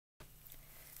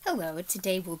Hello,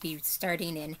 today we'll be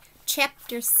starting in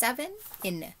Chapter 7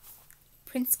 in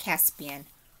Prince Caspian,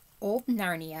 Old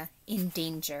Narnia in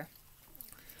Danger.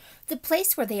 The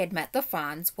place where they had met the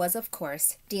fauns was, of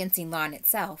course, Dancing Lawn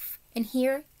itself, and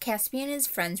here Caspian and his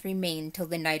friends remained till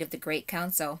the night of the Great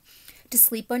Council. To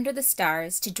sleep under the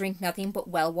stars, to drink nothing but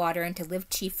well water, and to live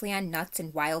chiefly on nuts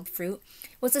and wild fruit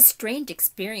was a strange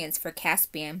experience for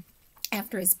Caspian.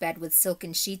 After his bed with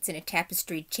silken sheets in a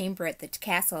tapestried chamber at the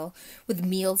castle, with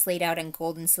meals laid out on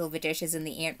gold and silver dishes in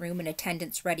the anteroom and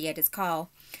attendants ready at his call.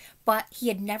 But he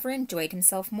had never enjoyed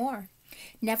himself more.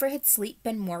 Never had sleep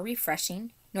been more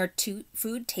refreshing, nor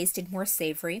food tasted more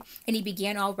savory, and he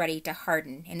began already to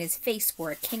harden, and his face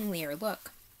wore a kinglier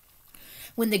look.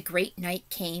 When the great night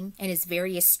came, and his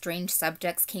various strange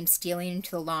subjects came stealing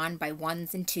into the lawn by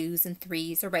ones and twos and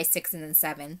threes, or by sixes and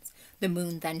sevens, the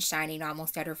moon then shining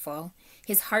almost at her full,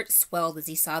 his heart swelled as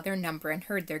he saw their number and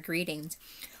heard their greetings.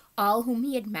 All whom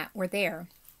he had met were there,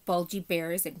 bulgy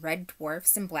bears and red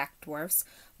dwarfs and black dwarfs,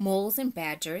 moles and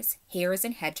badgers, hares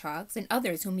and hedgehogs, and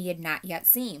others whom he had not yet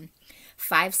seen.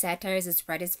 5 satyrs as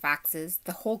red as foxes,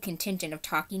 the whole contingent of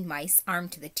talking mice,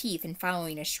 armed to the teeth and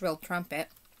following a shrill trumpet,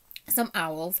 some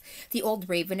owls, the old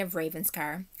raven of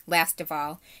Ravenscar. Last of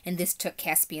all, and this took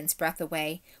Caspian's breath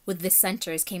away, with the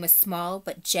centaurs came a small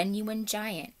but genuine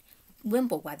giant,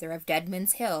 Wimbleweather of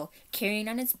Deadman's Hill, carrying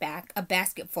on his back a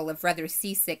basketful of rather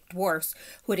seasick dwarfs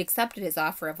who had accepted his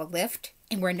offer of a lift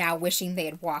and were now wishing they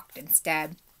had walked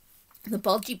instead. The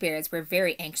bulgy bears were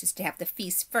very anxious to have the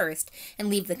feast first and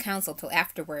leave the council till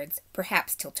afterwards,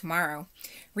 perhaps till tomorrow.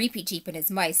 Reepy-Jeep and his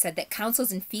mice said that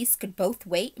councils and feasts could both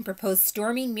wait, and proposed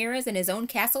storming Mira's in his own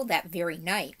castle that very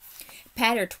night.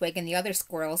 Pattertwig and the other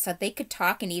squirrels said they could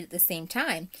talk and eat at the same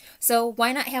time, so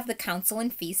why not have the council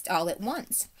and feast all at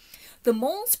once? The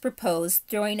moles proposed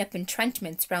throwing up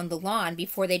entrenchments round the lawn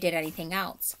before they did anything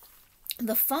else.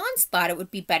 The fauns thought it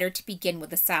would be better to begin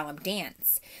with a solemn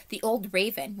dance. The old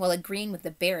raven, while agreeing with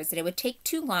the bears that it would take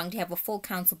too long to have a full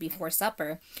council before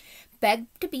supper, begged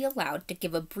to be allowed to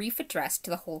give a brief address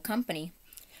to the whole company.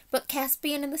 But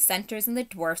Caspian and the centaurs and the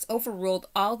dwarfs overruled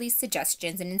all these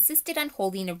suggestions and insisted on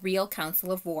holding a real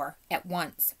council of war at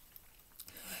once.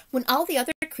 When all the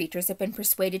other creatures had been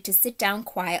persuaded to sit down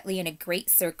quietly in a great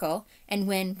circle, and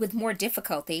when, with more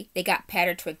difficulty, they got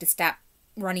Pattertwig to stop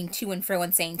running to and fro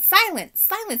and saying, "Silence!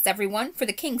 Silence, everyone, for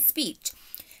the king's speech,"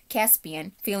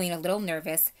 Caspian, feeling a little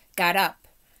nervous, got up.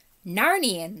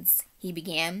 "Narnians," he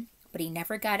began, but he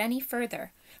never got any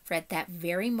further, for at that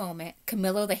very moment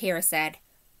Camillo the hare said,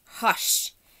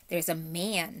 "Hush! There's a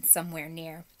man somewhere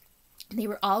near." They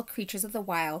were all creatures of the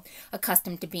wild,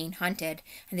 accustomed to being hunted,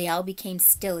 and they all became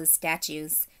still as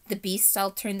statues. The beasts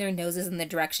all turned their noses in the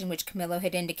direction which Camillo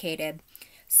had indicated.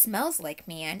 "Smells like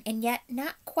man, and yet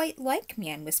not quite like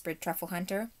man," whispered Truffle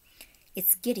Hunter.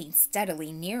 "It's getting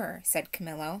steadily nearer," said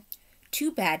Camillo.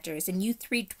 "2 badgers and you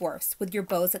 3 dwarfs, with your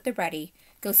bows at the ready,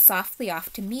 go softly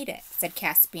off to meet it," said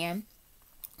Caspian.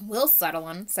 "We'll settle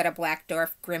 'em," said a black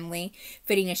dwarf grimly,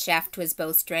 fitting a shaft to his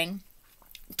bowstring.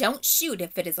 "Don't shoot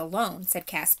if it is alone," said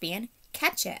Caspian.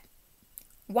 "Catch it."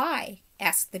 "Why?"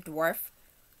 asked the dwarf.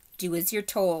 "Do as you're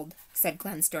told," said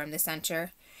Glenstorm the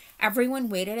centaur. Everyone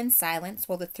waited in silence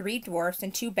while the 3 dwarfs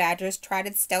and 2 badgers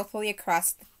trotted stealthily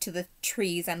across to the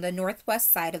trees on the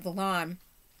northwest side of the lawn.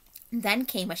 Then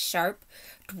came a sharp,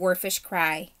 dwarfish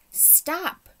cry.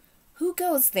 "Stop! Who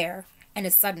goes there?" and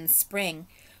a sudden spring.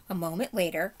 A moment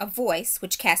later, a voice,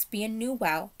 which Caspian knew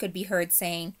well, could be heard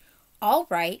saying, all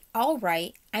right,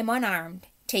 I'm unarmed.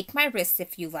 Take my wrists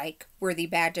if you like, worthy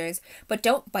badgers, but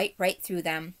don't bite right through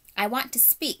them. I want to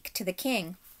speak to the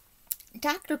king."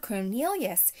 "Dr.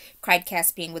 Cornelius!" cried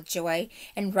Caspian with joy,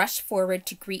 and rushed forward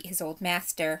to greet his old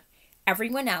master.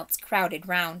 Everyone else crowded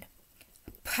round.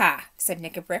 "Pah!" said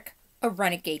Knickerbrick. "A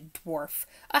renegade dwarf,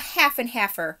 a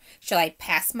half-and-halfer. Shall I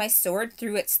pass my sword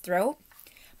through its throat?"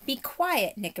 "Be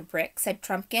quiet, Knickerbrick," said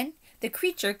Trumpkin. "The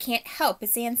creature can't help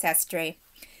its ancestry."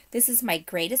 "This is my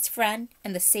greatest friend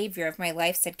and the savior of my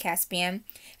life," said Caspian,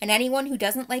 "and anyone who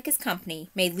doesn't like his company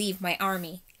may leave my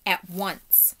army at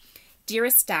once.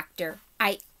 Dearest doctor,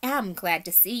 I am glad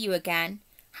to see you again.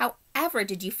 However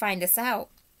did you find us out?"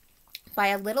 "By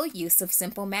a little use of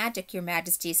simple magic, your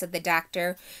majesty," said the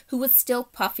doctor, who was still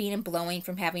puffing and blowing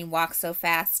from having walked so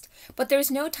fast. "But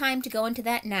there's no time to go into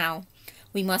that now.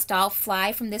 We must all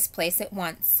fly from this place at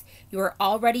once. You are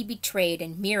already betrayed,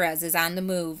 and Mira's is on the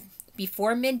move.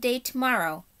 Before midday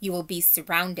tomorrow, you will be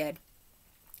surrounded."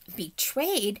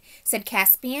 "Betrayed?" said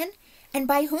Caspian. "And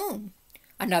by whom?"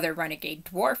 "Another renegade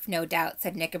dwarf, no doubt,"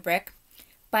 said Knickerbrick.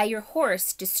 "By your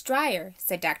horse, Destroyer,"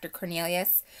 said Dr.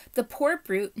 Cornelius. "The poor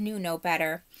brute knew no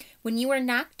better. When you were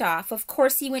knocked off, of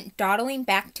course he went dawdling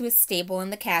back to his stable in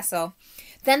the castle.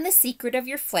 Then the secret of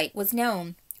your flight was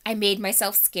known. I made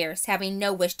myself scarce, having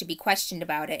no wish to be questioned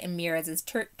about it in Miraz's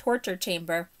torture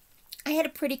chamber. I had a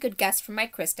pretty good guess from my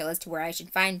crystal as to where I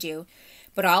should find you.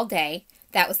 But all day,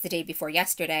 that was the day before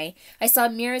yesterday, I saw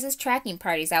Miraz's tracking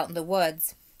parties out in the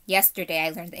woods. Yesterday I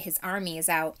learned that his army is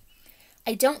out.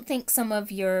 I don't think some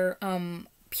of your,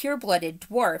 pure-blooded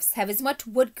dwarfs have as much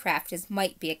woodcraft as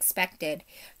might be expected.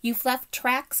 You've left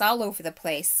tracks all over the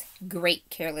place. Great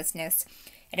carelessness.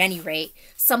 At any rate,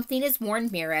 something has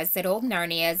warned Miraz that old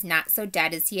Narnia is not so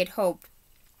dead as he had hoped,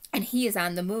 and he is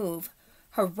on the move."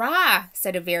 "Hurrah!"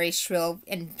 said a very shrill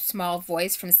and small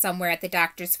voice from somewhere at the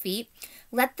doctor's feet.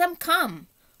 "Let them come.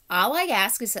 All I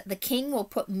ask is that the king will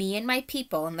put me and my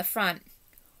people in the front."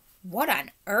 "What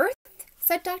on earth?"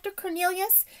 said Dr.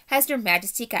 Cornelius. "Has your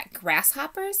majesty got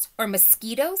grasshoppers or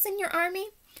mosquitoes in your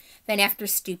army?" Then, after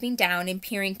stooping down and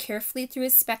peering carefully through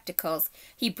his spectacles,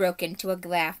 he broke into a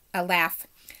laugh.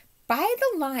 "By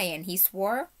the lion," he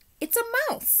swore, "it's a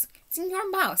mouse. Señor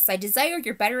Mouse, I desire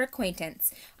your better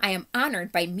acquaintance. I am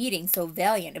honored by meeting so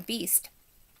valiant a beast."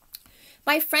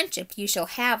 "My friendship you shall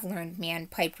have, learned man,"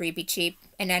 piped Reebycheep,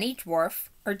 "and any dwarf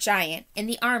or giant in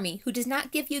the army who does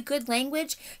not give you good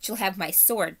language shall have my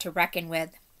sword to reckon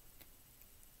with."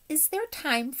 "Is there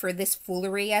time for this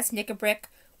foolery?" asked Knickerbrick.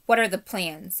 "What are the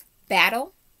plans?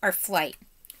 Battle or flight?"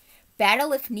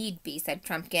 "Battle if need be," said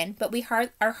Trumpkin, "but we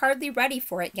are hardly ready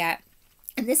for it yet.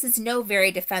 And this is no very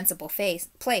defensible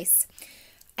place."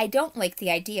 "I don't like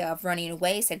the idea of running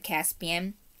away," said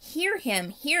Caspian. Hear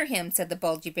him, said the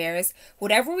Bulgy Bears.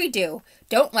 "Whatever we do,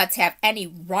 don't let's have any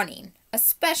running,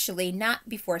 especially not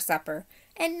before supper,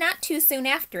 and not too soon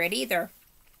after it either."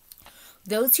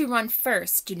 "Those who run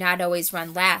first do not always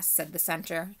run last," said the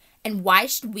Centaur. "And why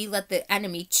should we let the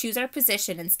enemy choose our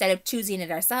position instead of choosing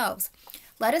it ourselves?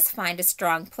 Let us find a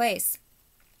strong place."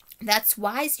 "That's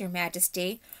wise, your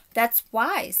majesty. That's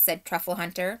wise," said Truffle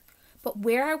Hunter. "But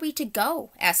where are we to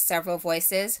go?" asked several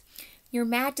voices. "Your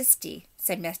majesty,"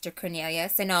 said Mr.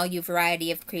 Cornelius, and all you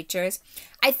variety of creatures,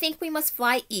 "I think we must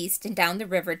fly east and down the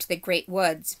river to the great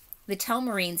woods. The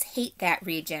Telmarines hate that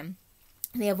region.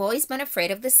 They have always been afraid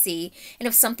of the sea and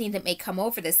of something that may come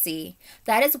over the sea.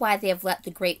 That is why they have let the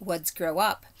great woods grow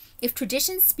up. If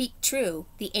traditions speak true,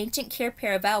 the ancient Cair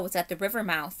Paravel was at the river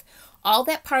mouth. All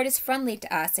that part is friendly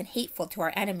to us and hateful to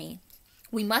our enemy.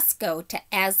 We must go to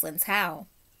Aslan's How."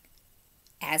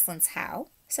 "Aslan's How?"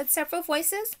 said several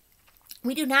voices.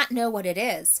 "We do not know what it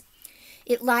is.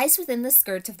 It lies within the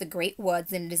skirts of the great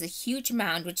woods, and it is a huge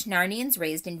mound which Narnians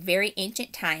raised in very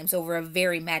ancient times over a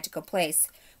very magical place,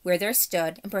 where there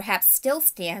stood, and perhaps still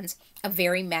stands, a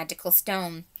very magical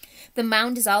stone. The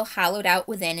mound is all hollowed out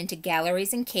within into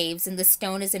galleries and caves, and the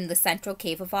stone is in the central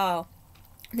cave of all.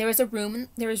 There is room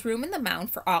in the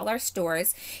mound for all our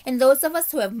stores, and those of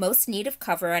us who have most need of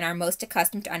cover and are most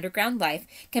accustomed to underground life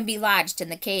can be lodged in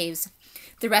the caves.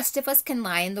 The rest of us can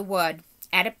lie in the wood.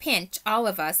 At a pinch, all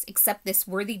of us, except this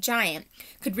worthy giant,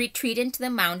 could retreat into the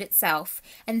mound itself,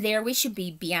 and there we should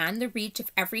be beyond the reach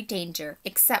of every danger,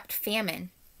 except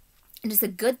famine." "It is a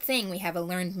good thing we have a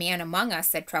learned man among us,"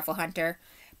 said Truffle Hunter,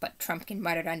 but Trumpkin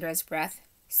muttered under his breath,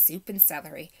 "Soup and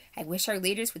celery. I wish our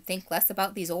leaders would think less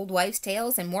about these old wives'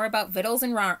 tales and more about victuals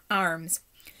and arms."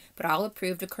 But all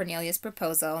approved of Cornelius'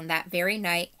 proposal, and that very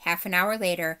night, half an hour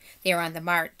later, they were on the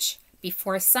march.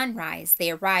 Before sunrise,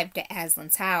 they arrived at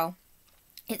Aslan's How.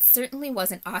 It certainly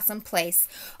was an awesome place,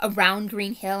 a round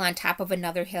green hill on top of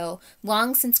another hill,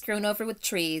 long since grown over with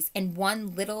trees, and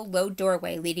one little low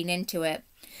doorway leading into it.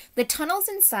 The tunnels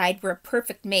inside were a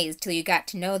perfect maze till you got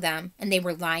to know them, and they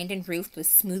were lined and roofed with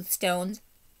smooth stones.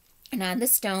 And on the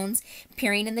stones,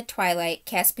 peering in the twilight,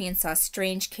 Caspian saw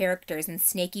strange characters and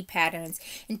snaky patterns,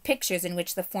 and pictures in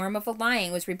which the form of a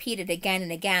lion was repeated again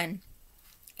and again.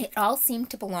 It all seemed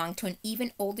to belong to an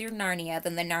even older Narnia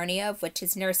than the Narnia of which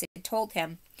his nurse had told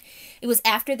him. It was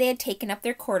after they had taken up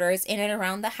their quarters in and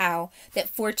around the How that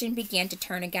fortune began to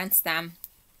turn against them.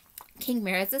 King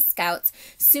Miraz's scouts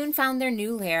soon found their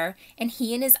new lair, and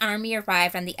he and his army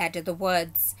arrived on the edge of the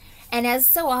woods. And as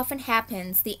so often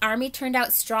happens, the army turned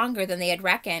out stronger than they had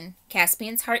reckoned.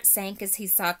 Caspian's heart sank as he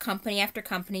saw company after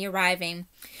company arriving.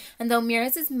 And though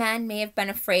Miraz's men may have been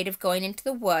afraid of going into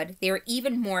the wood, they were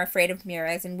even more afraid of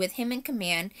Miraz, and with him in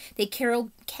command, they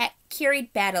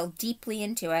carried battle deeply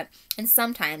into it, and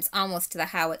sometimes almost to the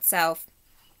How itself.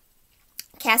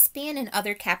 Caspian and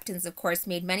other captains, of course,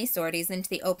 made many sorties into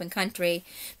the open country.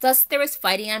 Thus there was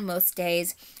fighting on most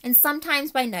days, and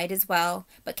sometimes by night as well,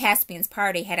 but Caspian's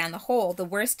party had on the whole the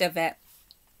worst of it.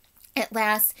 At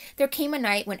last, there came a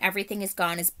night when everything had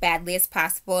gone as badly as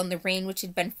possible, and the rain, which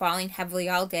had been falling heavily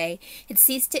all day, had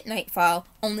ceased at nightfall,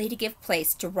 only to give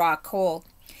place to raw cold.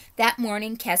 That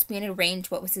morning Caspian had arranged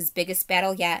what was his biggest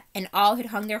battle yet, and all had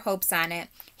hung their hopes on it.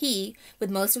 He, with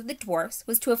most of the dwarfs,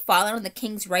 was to have fallen on the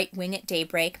king's right wing at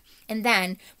daybreak, and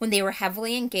then, when they were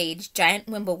heavily engaged, giant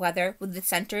Wimbleweather, with the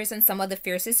centaurs and some of the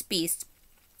fiercest beasts,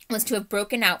 was to have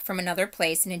broken out from another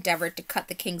place and endeavored to cut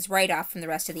the king's right off from the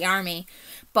rest of the army.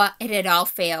 But it had all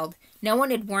failed. No one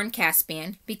had warned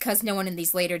Caspian, because no one in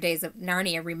these later days of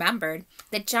Narnia remembered,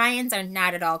 that giants are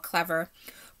not at all clever.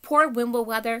 Poor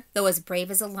Wimbleweather, though as brave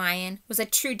as a lion, was a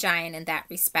true giant in that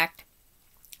respect.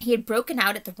 He had broken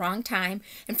out at the wrong time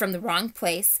and from the wrong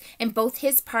place, and both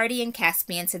his party and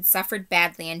Caspian's had suffered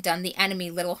badly and done the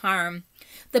enemy little harm.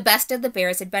 The best of the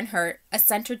bears had been hurt, a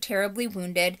centaur terribly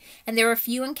wounded, and there were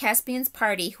few in Caspian's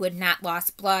party who had not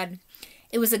lost blood.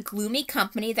 It was a gloomy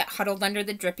company that huddled under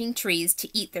the dripping trees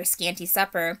to eat their scanty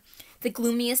supper. The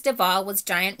gloomiest of all was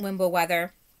giant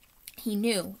Wimbleweather. He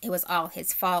knew it was all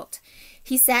his fault.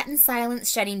 He sat in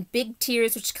silence, shedding big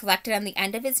tears which collected on the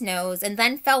end of his nose, and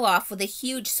then fell off with a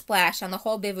huge splash on the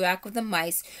whole bivouac of the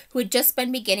mice, who had just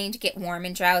been beginning to get warm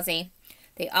and drowsy.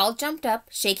 They all jumped up,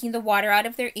 shaking the water out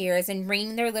of their ears and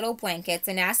wringing their little blankets,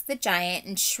 and asked the giant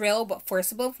in shrill but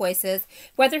forcible voices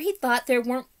whether he thought they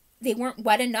weren't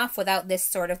wet enough without this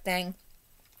sort of thing.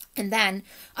 And then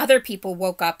other people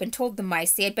woke up and told the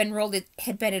mice they had been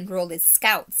enrolled as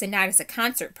scouts and not as a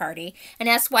concert party, and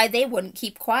asked why they wouldn't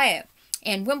keep quiet.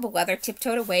 And Wimbleweather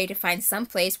tiptoed away to find some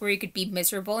place where he could be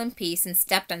miserable in peace, and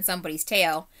stepped on somebody's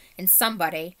tail, and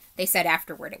somebody, they said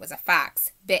afterward it was a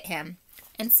fox, bit him.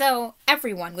 And so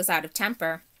everyone was out of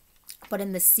temper. But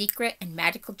in the secret and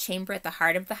magical chamber at the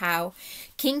heart of the How,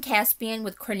 King Caspian,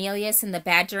 with Cornelius and the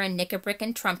Badger and Knickerbrick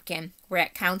and Trumpkin, were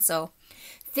at council.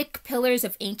 Thick pillars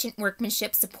of ancient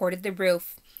workmanship supported the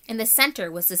roof. In the center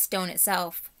was the stone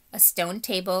itself, a stone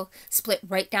table split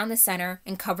right down the center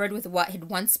and covered with what had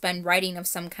once been writing of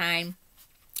some kind.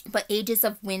 But ages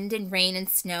of wind and rain and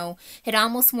snow had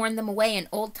almost worn them away in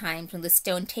old times, when the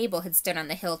stone table had stood on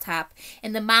the hilltop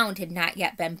and the mound had not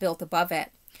yet been built above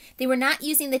it. They were not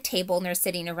using the table nor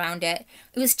sitting around it.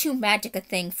 It was too magic a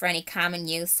thing for any common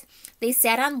use. They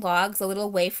sat on logs a little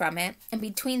way from it, and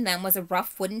between them was a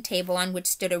rough wooden table on which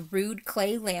stood a rude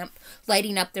clay lamp,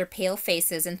 lighting up their pale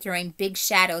faces and throwing big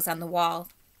shadows on the wall.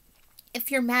 "If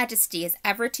your majesty is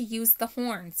ever to use the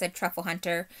horn," said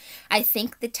Trufflehunter, "I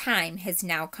think the time has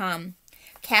now come."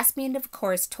 Caspian, of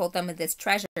course, told them of this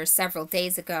treasure several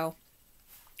days ago.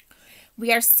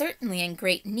 "We are certainly in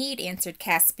great need," answered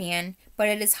Caspian, "but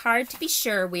it is hard to be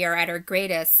sure we are at our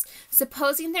greatest.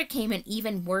 Supposing there came an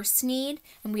even worse need,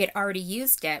 and we had already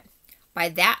used it." "By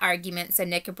that argument," said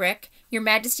Knickerbrick, "your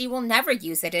majesty will never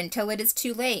use it until it is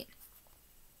too late."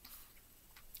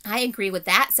 "I agree with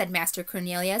that," said Master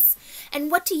Cornelius.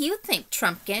 "And what do you think,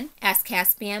 Trumpkin?" asked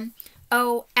Caspian.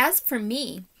 "Oh, as for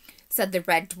me," said the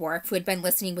red dwarf, who had been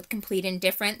listening with complete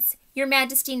indifference, "your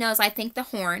majesty knows I think the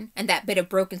horn, and that bit of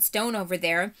broken stone over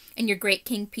there, and your great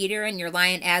King Peter and your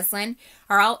lion Aslan,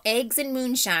 are all eggs and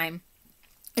moonshine.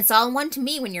 It's all one to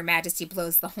me when your majesty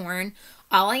blows the horn.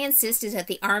 All I insist is that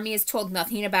the army is told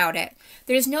nothing about it.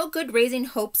 There is no good raising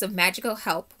hopes of magical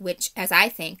help, which, as I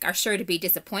think, are sure to be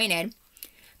disappointed."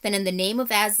 "Then in the name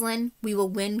of Aslan, we will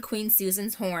win Queen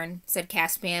Susan's horn," said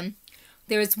Caspian.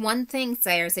 "There is one thing,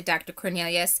 sire," said Dr.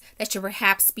 Cornelius, "that should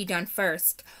perhaps be done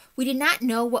first. We do not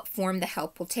know what form the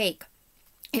help will take.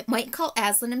 It might call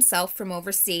Aslan himself from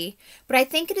oversea, but I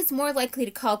think it is more likely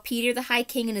to call Peter the High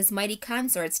King and his mighty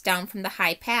consorts down from the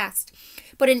high past.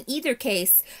 But in either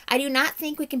case, I do not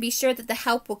think we can be sure that the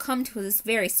help will come to this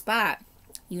very spot."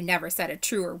 "You never said a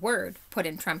truer word," put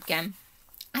in Trumpkin.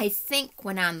 "I think,"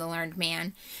 went on the learned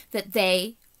man, "that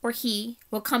they, or he,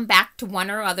 will come back to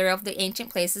one or other of the ancient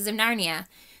places of Narnia.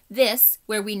 This,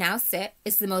 where we now sit,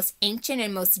 is the most ancient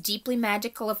and most deeply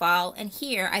magical of all, and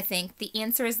here, I think, the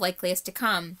answer is likeliest to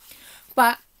come.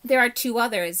 But there are two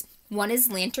others. One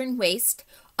is Lantern Waste,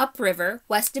 upriver,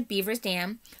 west of Beaver's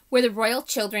Dam, where the royal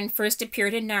children first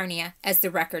appeared in Narnia, as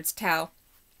the records tell.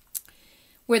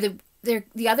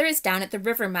 The other is down at the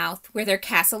river mouth, where their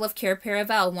castle of Cair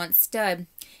Paravel once stood.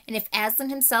 And if Aslan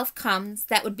himself comes,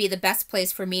 that would be the best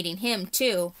place for meeting him,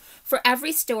 too, for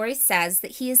every story says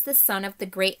that he is the son of the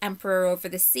great emperor over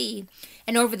the sea,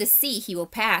 and over the sea he will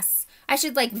pass. I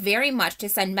should like very much to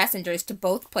send messengers to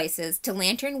both places, to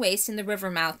Lantern Waste and the river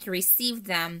mouth, to receive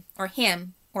them, or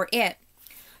him, or it."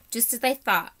 "Just as I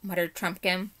thought," muttered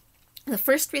Trumpkin. "The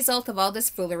first result of all this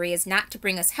foolery is not to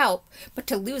bring us help, but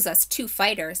to lose us 2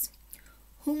 fighters."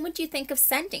 "Whom would you think of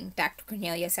sending?" Dr.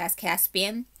 Cornelius asked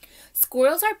Caspian.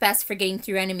 Squirrels are best for getting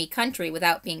through enemy country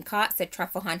without being caught, said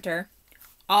Truffle Hunter.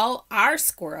 All our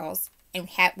squirrels, and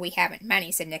we haven't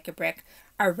many, said Knickerbrick,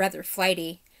 are rather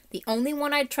flighty. The only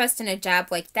one I'd trust in a job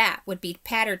like that would be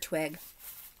Pattertwig.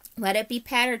 Let it be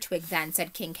Pattertwig, then,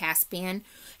 said King Caspian.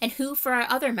 And who for our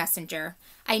other messenger?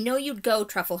 I know you'd go,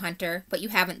 Truffle Hunter, but you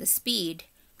haven't the speed.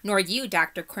 Nor you,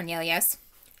 Dr. Cornelius.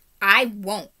 I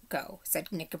won't go, said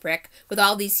Knickerbrick. With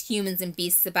all these humans and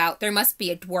beasts about, there must be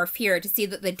a dwarf here to see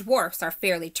that the dwarfs are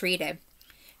fairly treated.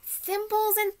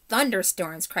 Thimbles and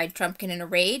thunderstorms, cried Trumpkin in a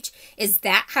rage. Is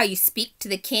that how you speak to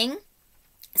the king?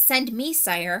 Send me,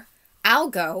 sire. I'll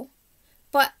go.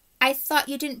 But I thought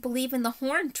you didn't believe in the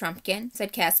horn, Trumpkin,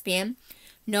 said Caspian.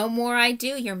 No more I do,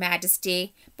 your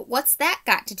majesty. But what's that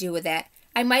got to do with it?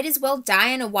 I might as well die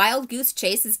in a wild goose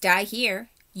chase as die here.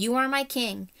 You are my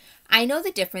king. I know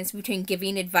the difference between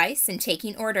giving advice and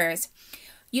taking orders.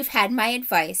 You've had my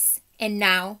advice, and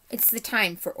now it's the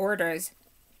time for orders.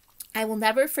 I will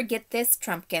never forget this,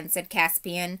 Trumpkin, said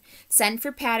Caspian. Send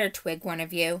for Pattertwig, one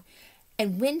of you.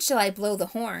 And when shall I blow the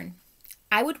horn?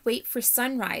 I would wait for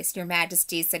sunrise, your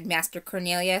majesty, said Master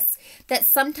Cornelius. That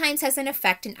sometimes has an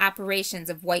effect in operations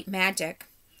of white magic.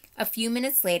 A few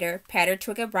minutes later,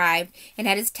 Pattertwig arrived and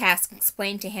had his task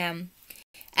explained to him.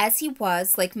 As he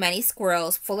was, like many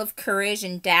squirrels, full of courage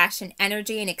and dash and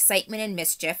energy and excitement and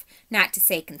mischief, not to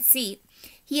say conceit,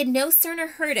 he had no sooner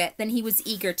heard it than he was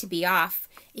eager to be off.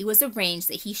 It was arranged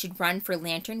that he should run for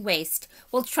Lantern Waste,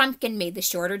 while Trumpkin made the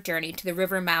shorter journey to the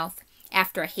river mouth.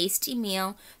 After a hasty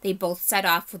meal, they both set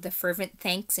off with the fervent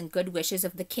thanks and good wishes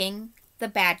of the king, the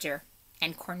badger,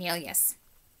 and Cornelius.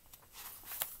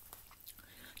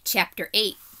 Chapter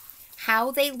 8.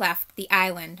 How they left the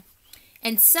island.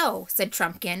 And so, said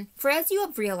Trumpkin, for as you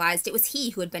have realized, it was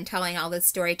he who had been telling all this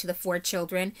story to the 4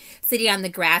 children, sitting on the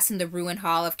grass in the ruined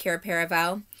hall of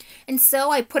Cair-Paravel. And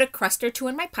so I put a crust or two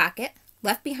in my pocket,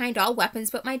 left behind all weapons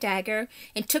but my dagger,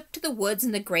 and took to the woods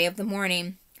in the gray of the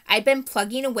morning. I'd been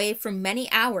plugging away for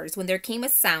many hours when there came a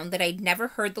sound that I'd never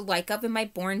heard the like of in my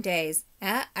born days.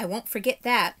 I won't forget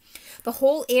that. The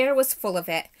whole air was full of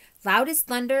it, loud as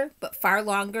thunder, but far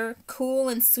longer, cool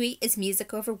and sweet as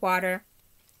music over water,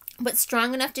 but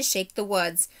strong enough to shake the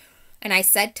woods. And I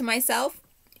said to myself,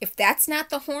 if that's not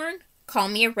the horn, call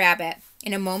me a rabbit.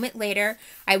 And a moment later,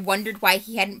 I wondered why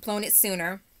he hadn't blown it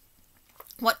sooner.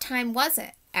 What time was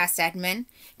it? Asked Edmund.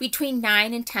 Between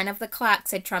 9 and 10 of the clock,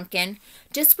 said Trumpkin.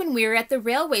 Just when we were at the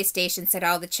railway station, said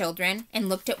all the children, and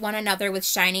looked at one another with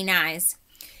shining eyes.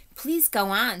 Please go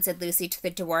on, said Lucy to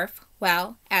the dwarf.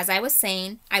 Well, as I was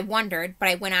saying, I wondered, but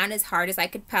I went on as hard as I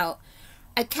could pelt.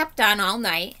 I kept on all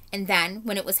night, and then,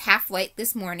 when it was half light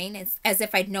this morning, as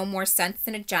if I'd no more sense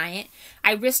than a giant,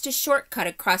 I risked a short-cut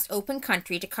across open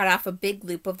country to cut off a big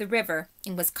loop of the river,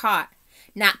 and was caught.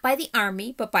 Not by the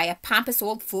army, but by a pompous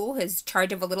old fool who has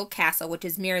charge of a little castle which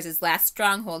is Meares's last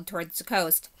stronghold towards the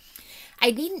coast.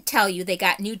 I needn't tell you they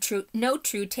got no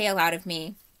true tale out of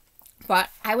me. But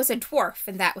I was a dwarf,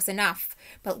 and that was enough.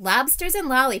 But lobsters and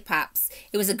lollipops!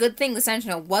 It was a good thing the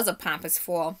sentinel was a pompous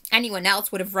fool. Anyone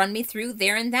else would have run me through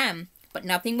there and then. But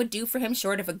nothing would do for him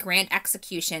short of a grand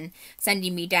execution,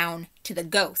 sending me down to the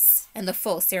ghosts in the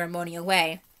full ceremonial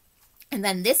way. And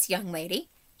then this young lady,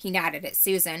 he nodded at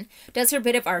Susan, does her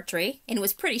bit of archery, and it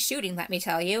was pretty shooting, let me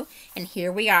tell you. And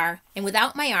here we are, and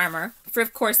without my armor, for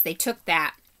of course they took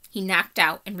that. He knocked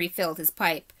out and refilled his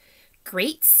pipe.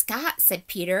 Great Scott, said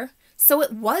Peter. So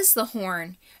it was the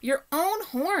horn, your own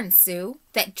horn, Sue,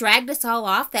 that dragged us all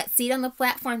off that seat on the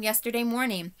platform yesterday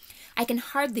morning. I can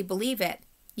hardly believe it,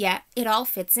 yet it all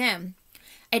fits in.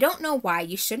 I don't know why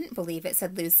you shouldn't believe it,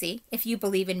 said Lucy, if you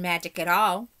believe in magic at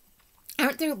all.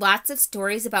 Aren't there lots of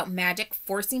stories about magic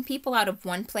forcing people out of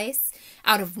one place,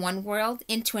 out of one world,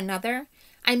 into another?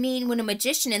 I mean, when a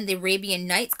magician in the Arabian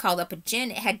Nights called up a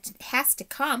djinn, it has to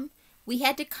come. We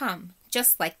had to come,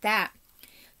 just like that.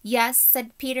 Yes,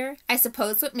 said Peter. I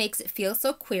suppose what makes it feel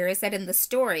so queer is that in the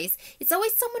stories, it's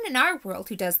always someone in our world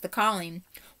who does the calling.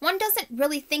 One doesn't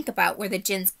really think about where the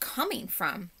djinn's coming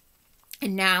from.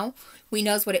 And now, we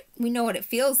know what it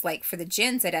feels like for the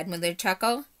djinn, said Edmund with a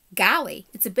chuckle. Golly,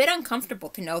 it's a bit uncomfortable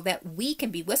to know that we can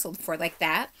be whistled for like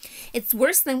that. It's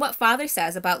worse than what Father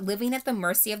says about living at the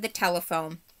mercy of the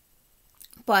telephone.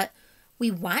 But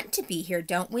we want to be here,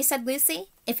 don't we, said Lucy,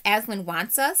 if Aslan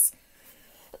wants us.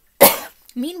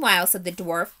 Meanwhile, said the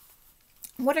dwarf,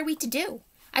 what are we to do?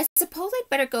 I suppose I'd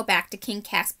better go back to King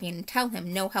Caspian and tell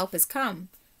him no help has come.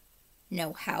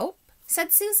 No help?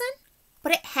 Said Susan.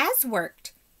 But it has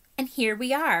worked. And here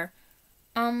we are.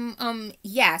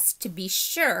 Yes, to be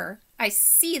sure. I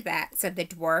see that, said the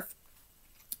dwarf,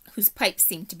 whose pipe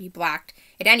seemed to be blocked.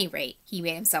 At any rate, he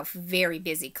made himself very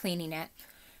busy cleaning it.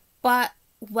 But,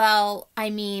 well,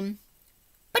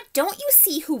 but don't you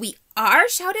see who we are?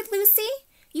 Shouted Lucy.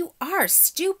 You are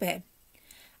stupid.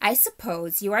 I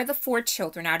suppose you are the 4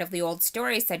 children out of the old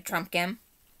story, said Trumpkin.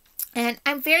 And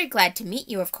I'm very glad to meet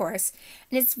you, of course.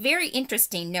 And it's very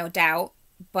interesting, no doubt.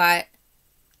 But,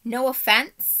 no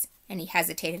offense? And he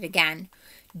hesitated again.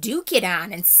 Do get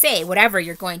on and say whatever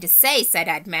you're going to say, said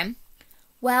Edmund.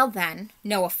 Well, then,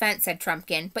 no offense, said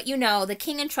Trumpkin, but you know, the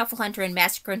King and Truffle Hunter and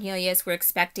Master Cornelius were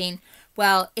expecting,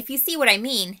 well, if you see what I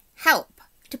mean, help.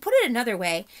 To put it another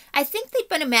way, I think they'd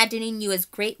been imagining you as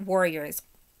great warriors.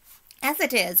 As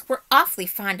it is, we're awfully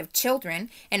fond of children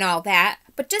and all that,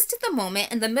 but just at the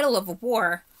moment in the middle of a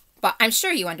war. But I'm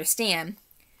sure you understand.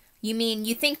 You mean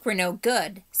you think we're no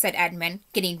good, said Edmund,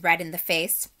 getting red in the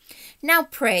face. Now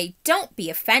pray, don't be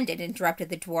offended, interrupted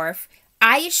the dwarf.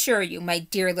 I assure you, my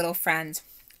dear little friends,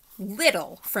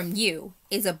 little from you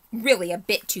is really a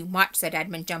bit too much, said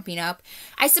Edmund, jumping up.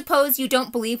 I suppose you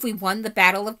don't believe we won the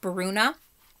Battle of Baruna?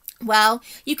 Well,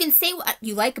 you can say what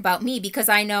you like about me because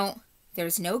I know...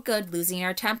 There's no good losing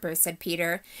our tempers, said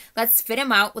Peter. Let's fit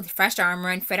him out with fresh armor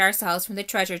and fit ourselves from the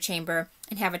treasure chamber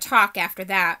and have a talk after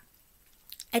that.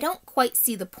 I don't quite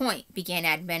see the point, began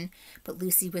Edmund, but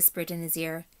Lucy whispered in his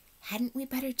ear, hadn't we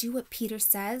better do what Peter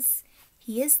says?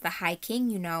 He is the High King,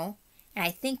 you know, and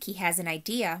I think he has an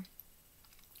idea.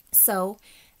 So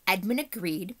Edmund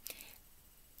agreed,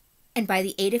 and by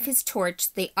the aid of his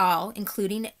torch, they all,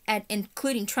 including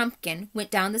Trumpkin,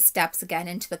 went down the steps again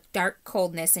into the dark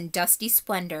coldness and dusty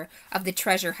splendor of the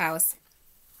treasure house.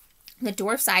 The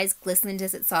dwarf's eyes glistened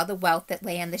as it saw the wealth that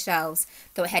lay on the shelves,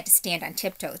 though it had to stand on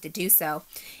tiptoes to do so,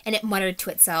 and it muttered to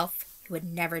itself, it would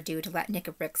never do to let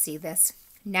Knickerbrick see this.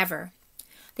 Never.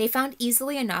 They found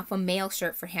easily enough a mail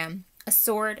shirt for him, a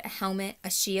sword, a helmet, a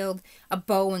shield, a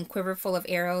bow and quiver full of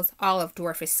arrows, all of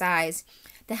dwarfish size.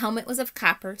 The helmet was of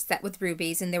copper, set with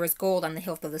rubies, and there was gold on the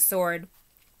hilt of the sword.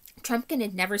 Trumpkin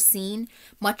had never seen,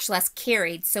 much less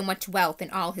carried, so much wealth in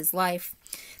all his life.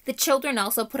 The children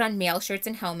also put on mail shirts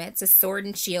and helmets. A sword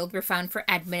and shield were found for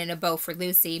Edmund and a bow for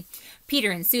Lucy.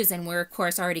 Peter and Susan were, of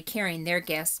course, already carrying their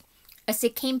gifts. As they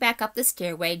came back up the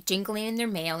stairway, jingling in their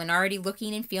mail and already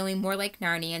looking and feeling more like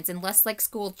Narnians and less like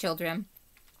school children,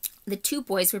 the 2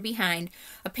 boys were behind,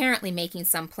 apparently making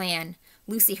some plan.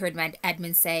 Lucy heard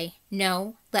Edmund say,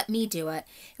 No, let me do it.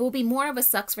 It will be more of a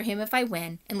sucks for him if I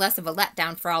win, and less of a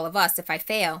letdown for all of us if I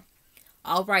fail.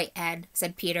 All right, Ed,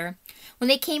 said Peter. When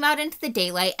they came out into the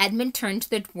daylight, Edmund turned to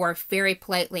the dwarf very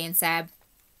politely and said,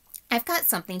 I've got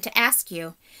something to ask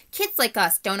you. Kids like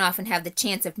us don't often have the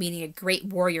chance of meeting a great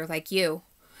warrior like you.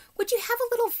 Would you have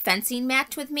a little fencing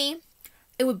match with me?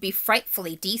 It would be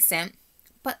frightfully decent.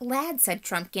 But, lad, said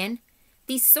Trumpkin,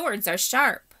 these swords are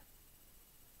sharp.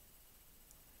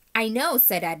 I know,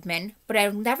 said Edmund, but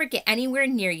I'll never get anywhere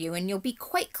near you, and you'll be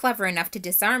quite clever enough to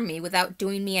disarm me without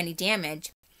doing me any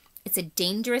damage. It's a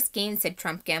dangerous game, said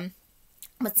Trumpkin,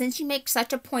 but since you make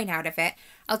such a point out of it,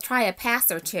 I'll try a pass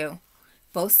or 2.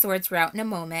 Both swords were out in a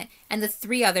moment, and the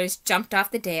 3 others jumped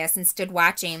off the dais and stood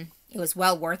watching. It was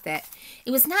well worth it.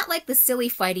 It was not like the silly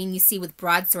fighting you see with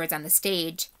broadswords on the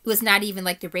stage. It was not even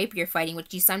like the rapier fighting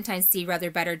which you sometimes see rather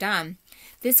better done.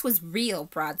 This was real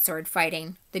broadsword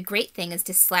fighting. The great thing is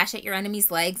to slash at your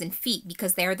enemy's legs and feet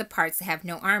because they are the parts that have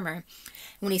no armor.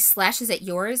 When he slashes at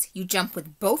yours, you jump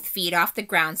with both feet off the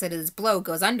ground so that his blow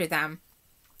goes under them.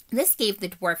 This gave the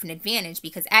dwarf an advantage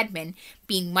because Edmund,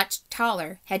 being much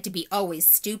taller, had to be always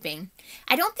stooping.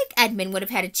 I don't think Edmund would have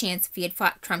had a chance if he had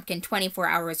fought Trumpkin 24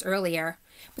 hours earlier,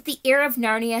 but the air of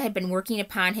Narnia had been working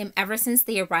upon him ever since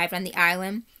they arrived on the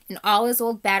island, and all his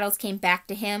old battles came back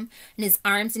to him, and his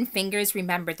arms and fingers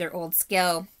remembered their old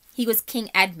skill. He was King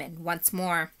Edmund once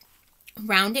more.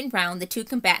 Round and round the 2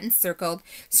 combatants circled,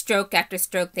 stroke after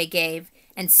stroke they gave,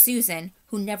 and Susan,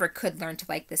 who never could learn to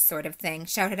like this sort of thing,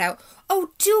 shouted out,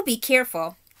 Oh, do be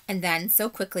careful! And then, so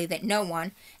quickly that no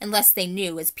one, unless they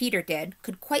knew, as Peter did,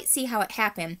 could quite see how it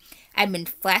happened, Edmund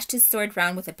flashed his sword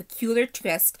round with a peculiar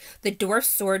twist, the dwarf's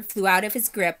sword flew out of his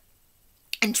grip,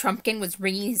 and Trumpkin was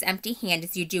wringing his empty hand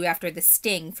as you do after the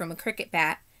sting from a cricket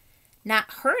bat.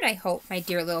 Not hurt, I hope, my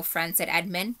dear little friend, said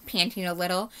Edmund, panting a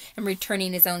little, and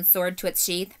returning his own sword to its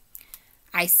sheath.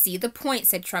 I see the point,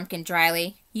 said Trumpkin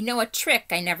dryly. You know a trick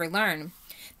I never learned.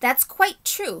 That's quite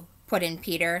true, put in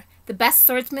Peter. The best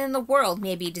swordsman in the world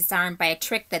may be disarmed by a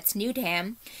trick that's new to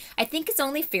him. I think it's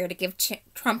only fair to give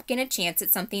Trumpkin a chance at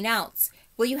something else.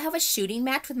 Will you have a shooting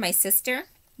match with my sister?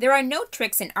 There are no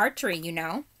tricks in archery, you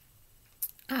know.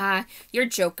 Ah, you're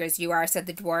jokers, you are, said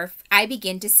the dwarf. I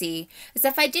begin to see, as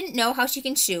if I didn't know how she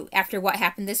can shoot after what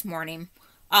happened this morning.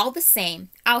 All the same,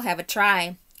 I'll have a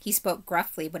try. He spoke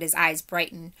gruffly, but his eyes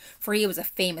brightened, for he was a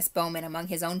famous bowman among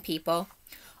his own people.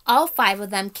 All 5 of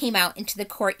them came out into the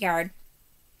courtyard.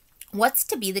 "What's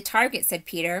to be the target?" said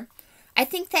Peter. "I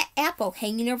think that apple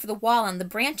hanging over the wall on the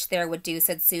branch there would do,"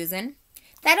 said Susan.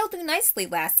 "That'll do nicely,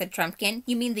 lass," said Trumpkin.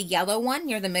 "You mean the yellow one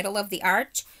near the middle of the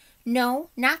arch?" "No,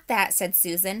 not that," said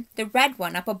Susan. "The red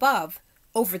one up above,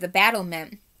 over the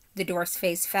battlement." The dwarf's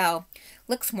face fell.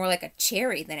 "Looks more like a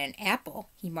cherry than an apple,"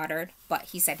 he muttered, but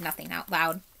he said nothing out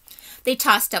loud. They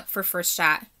tossed up for first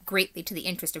shot, greatly to the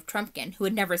interest of Trumpkin, who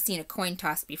had never seen a coin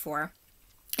toss before.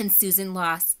 And Susan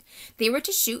lost. They were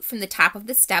to shoot from the top of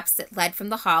the steps that led from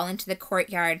the hall into the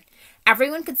courtyard.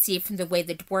 Everyone could see from the way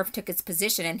the dwarf took its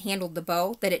position and handled the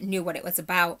bow that it knew what it was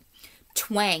about.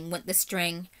 Twang went the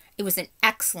string. It was an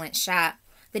excellent shot.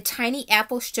 The tiny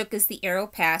apple shook as the arrow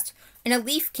passed, and a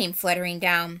leaf came fluttering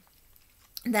down.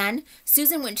 Then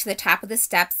Susan went to the top of the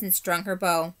steps and strung her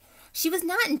bow. She was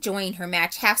not enjoying her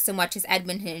match half so much as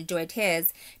Edmund had enjoyed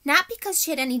his, not because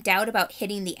she had any doubt about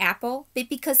hitting the apple, but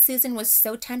because Susan was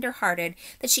so tender-hearted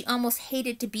that she almost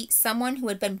hated to beat someone who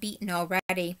had been beaten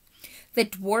already. The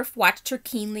dwarf watched her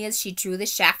keenly as she drew the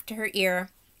shaft to her ear.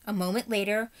 A moment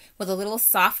later, with a little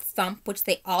soft thump which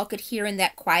they all could hear in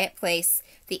that quiet place,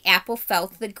 the apple fell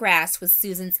to the grass with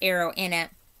Susan's arrow in it.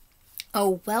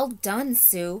 "Oh, well done,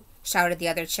 Sue," shouted the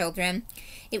other children.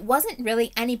 "It wasn't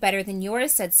really any better than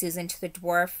yours," said Susan to the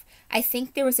dwarf. "I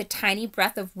think there was a tiny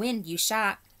breath of wind as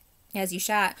you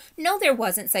shot." "No, there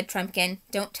wasn't," said Trumpkin.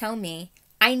 "Don't tell me.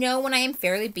 I know when I am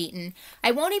fairly beaten.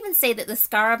 I won't even say that the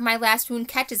scar of my last wound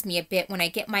catches me a bit when I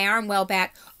get my arm well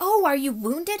back." "Oh, are you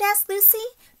wounded?" asked Lucy.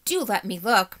 "Do let me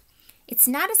look." "It's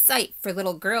not a sight for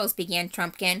little girls," began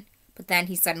Trumpkin, but then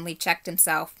he suddenly checked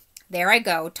himself. "There I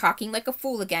go, talking like a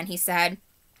fool again," he said.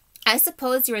 "I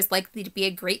suppose you're as likely to be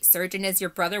a great surgeon as your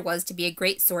brother was to be a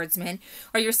great swordsman,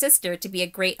 or your sister to be a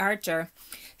great archer."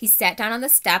 He sat down on the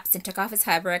steps and took off his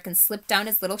hauberk and slipped down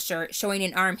his little shirt, showing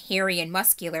an arm hairy and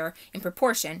muscular in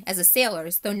proportion, as a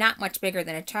sailor's, though not much bigger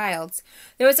than a child's.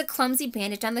 There was a clumsy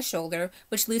bandage on the shoulder,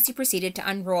 which Lucy proceeded to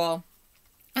unroll.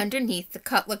 Underneath, the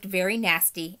cut looked very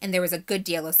nasty, and there was a good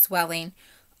deal of swelling.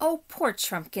 "Oh, poor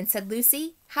Trumpkin," said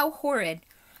Lucy. "How horrid."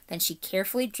 Then she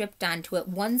carefully dripped onto it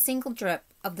one single drip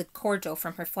of the cordial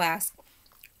from her flask.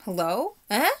 "Hello?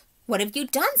 What have you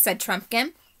done?" said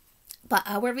Trumpkin. But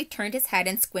Howard turned his head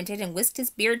and squinted and whisked his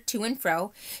beard to and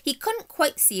fro. He couldn't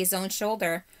quite see his own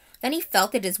shoulder. Then he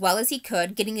felt it as well as he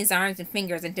could, getting his arms and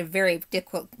fingers into very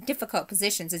difficult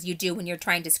positions, as you do when you're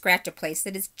trying to scratch a place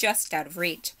that is just out of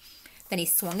reach. Then he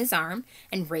swung his arm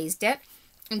and raised it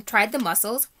and tried the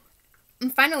muscles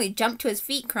and finally jumped to his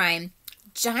feet, crying,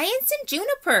 "Giants and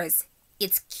junipers!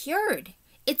 It's cured.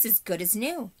 It's as good as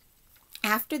new."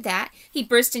 After that, he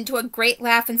burst into a great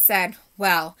laugh and said,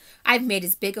 "Well, I've made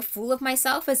as big a fool of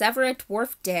myself as ever a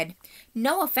dwarf did.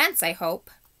 No offense, I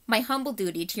hope. My humble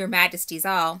duty to your majesties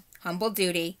all. Humble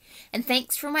duty. And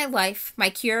thanks for my life, my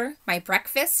cure, my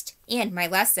breakfast, and my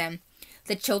lesson."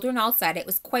 The children all said it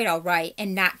was quite all right,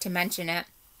 and not to mention it.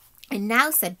 "And now,"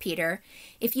 said Peter,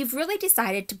 "if you've really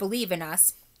decided to believe in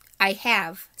us—" "I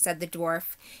have," said the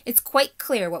dwarf. "It's quite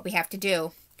clear what we have to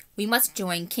do. We must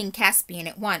join King Caspian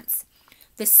at once."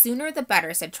 "The sooner the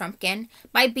better," said Trumpkin.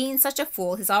 "My being such a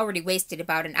fool has already wasted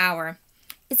about an hour."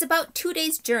 "It's about 2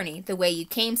 days' journey, the way you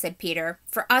came," said Peter.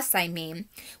 "For us, I mean.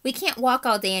 We can't walk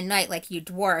all day and night like you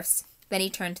dwarfs." Then he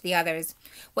turned to the others.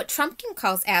 "What Trumpkin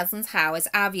calls Aslan's How is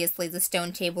obviously the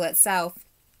stone table itself.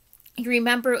 You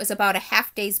remember it was about a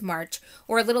half-day's march,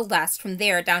 or a little less, from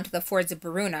there down to the fords of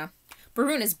Baruna.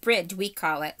 Baruna's Bridge, we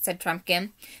call it," said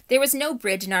Trumpkin. "There was no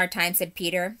bridge in our time," said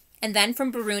Peter. "And then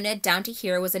from Baruna down to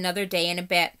here was another day and a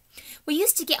bit. We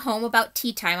used to get home about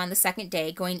tea-time on the second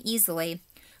day, going easily.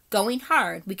 Going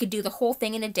hard, we could do the whole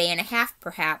thing in a day and a half,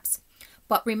 perhaps.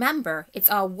 But remember, it's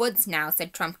all woods now,"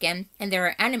 said Trumpkin, "and there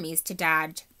are enemies to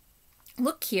dodge."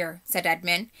 "Look here," said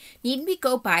Edmund. "Need we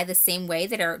go by the same way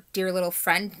that our dear little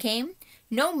friend came?"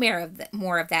 "No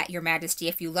more of that, your majesty,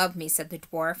 if you love me," said the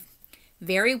dwarf.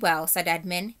 "Very well," said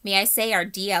Edmund. "May I say our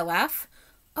DLF?"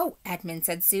 "Oh, Edmund,"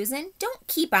 said Susan, "don't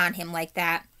keep on him like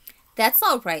that." "That's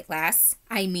all right, lass.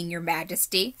 I mean your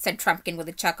majesty," said Trumpkin with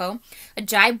a chuckle. "A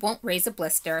jibe won't raise a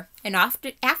blister." And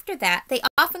after that, they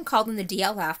often called him the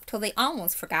DLF till they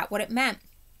almost forgot what it meant.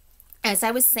 "As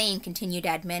I was saying," continued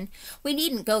Edmund, "we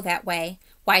needn't go that way.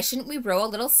 Why shouldn't we row a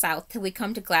little south till we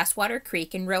come to Glasswater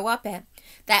Creek and row up it?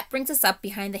 That brings us up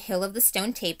behind the hill of the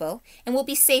stone table, and we'll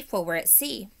be safe while we're at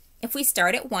sea. If we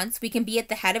start at once, we can be at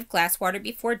the head of Glasswater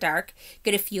before dark,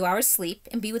 get a few hours' sleep,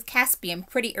 and be with Caspian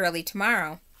pretty early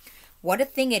tomorrow." "What a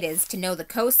thing it is to know the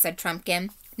coast," said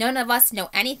Trumpkin. "None of us know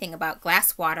anything about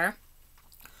Glasswater."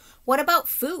 "What about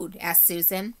food?" asked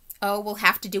Susan. "Oh, we'll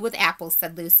have to do with apples,"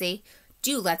 said Lucy.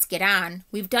 "Do let's get on.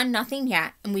 We've done nothing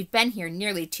yet, and we've been here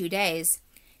nearly 2 days."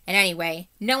 "And anyway,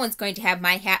 no one's going to have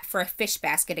my hat for a fish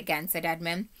basket again," said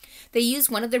Edmund. They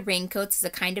used one of the raincoats as a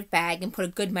kind of bag and put a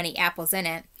good many apples in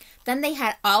it. Then they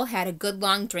all had a good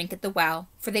long drink at the well,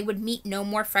 for they would meet no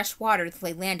more fresh water till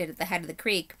they landed at the head of the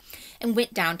creek, and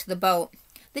went down to the boat.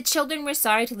 The children were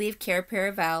sorry to leave Cair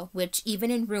Paravel, which,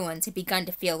 even in ruins, had begun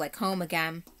to feel like home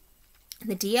again.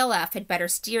 "The DLF had better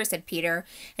steer," said Peter,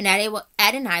 "and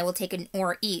Ed and I will take an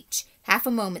oar each. Half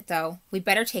a moment, though. We'd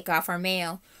better take off our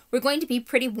mail. We're going to be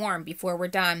pretty warm before we're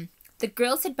done. The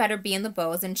girls had better be in the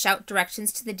bows and shout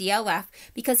directions to the DLF,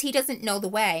 because he doesn't know the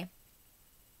way.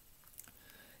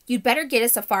 You'd better get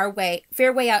us a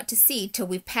fair way out to sea till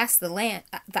we've passed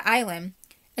the island."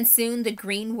 And soon the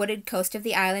green wooded coast of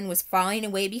the island was falling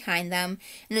away behind them,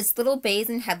 and its little bays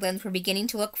and headlands were beginning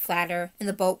to look flatter, and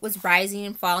the boat was rising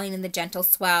and falling in the gentle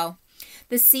swell.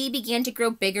 The sea began to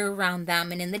grow bigger around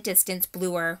them, and in the distance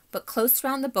bluer, but close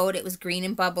round the boat it was green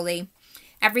and bubbly.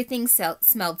 Everything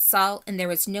smelled salt, and there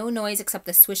was no noise except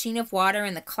the swishing of water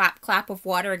and the clap-clap of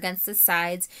water against the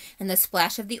sides, and the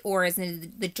splash of the oars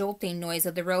and the jolting noise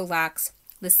of the rowlocks.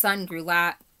 The sun grew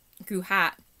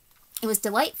hot. It was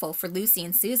delightful for Lucy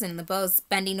and Susan in the bows,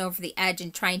 bending over the edge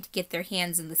and trying to get their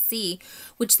hands in the sea,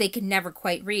 which they could never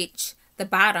quite reach. The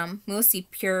bottom, mostly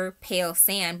pure, pale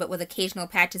sand, but with occasional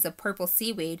patches of purple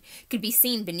seaweed, could be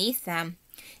seen beneath them.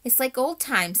 "It's like old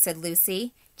times," said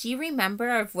Lucy. "Do you remember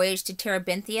our voyage to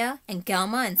Terabithia, and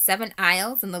Gelma, and 7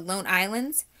 Isles, and the Lone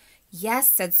Islands?" "Yes,"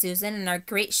 said Susan, "and our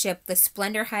great ship, the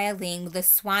Splendor Hyaline, with the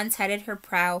swan's head at her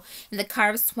prow, and the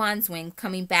carved swan's wing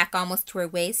coming back almost to her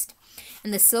waist,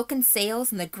 and the silken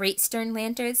sails, and the great stern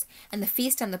lanterns, and the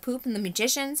feast on the poop, and the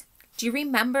magicians. Do you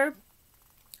remember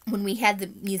when we had the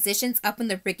musicians up in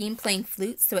the rigging playing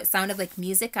flutes so it sounded like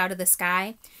music out of the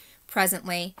sky?"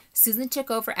 Presently, Susan took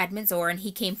over Edmund's oar, and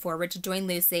he came forward to join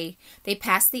Lucy. They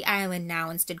passed the island now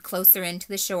and stood closer in to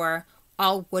the shore,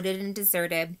 all wooded and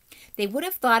deserted. They would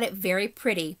have thought it very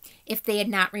pretty if they had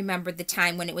not remembered the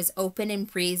time when it was open and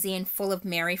breezy and full of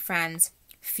merry friends.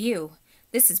 "Phew,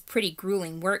 this is pretty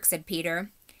grueling work," said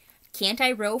Peter. "Can't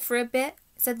I row for a bit?"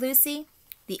 said Lucy.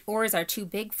 "The oars are too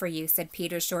big for you," said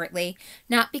Peter shortly,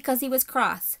 not because he was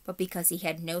cross, but because he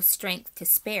had no strength to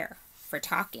spare for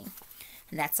talking.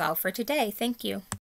 And that's all for today. Thank you.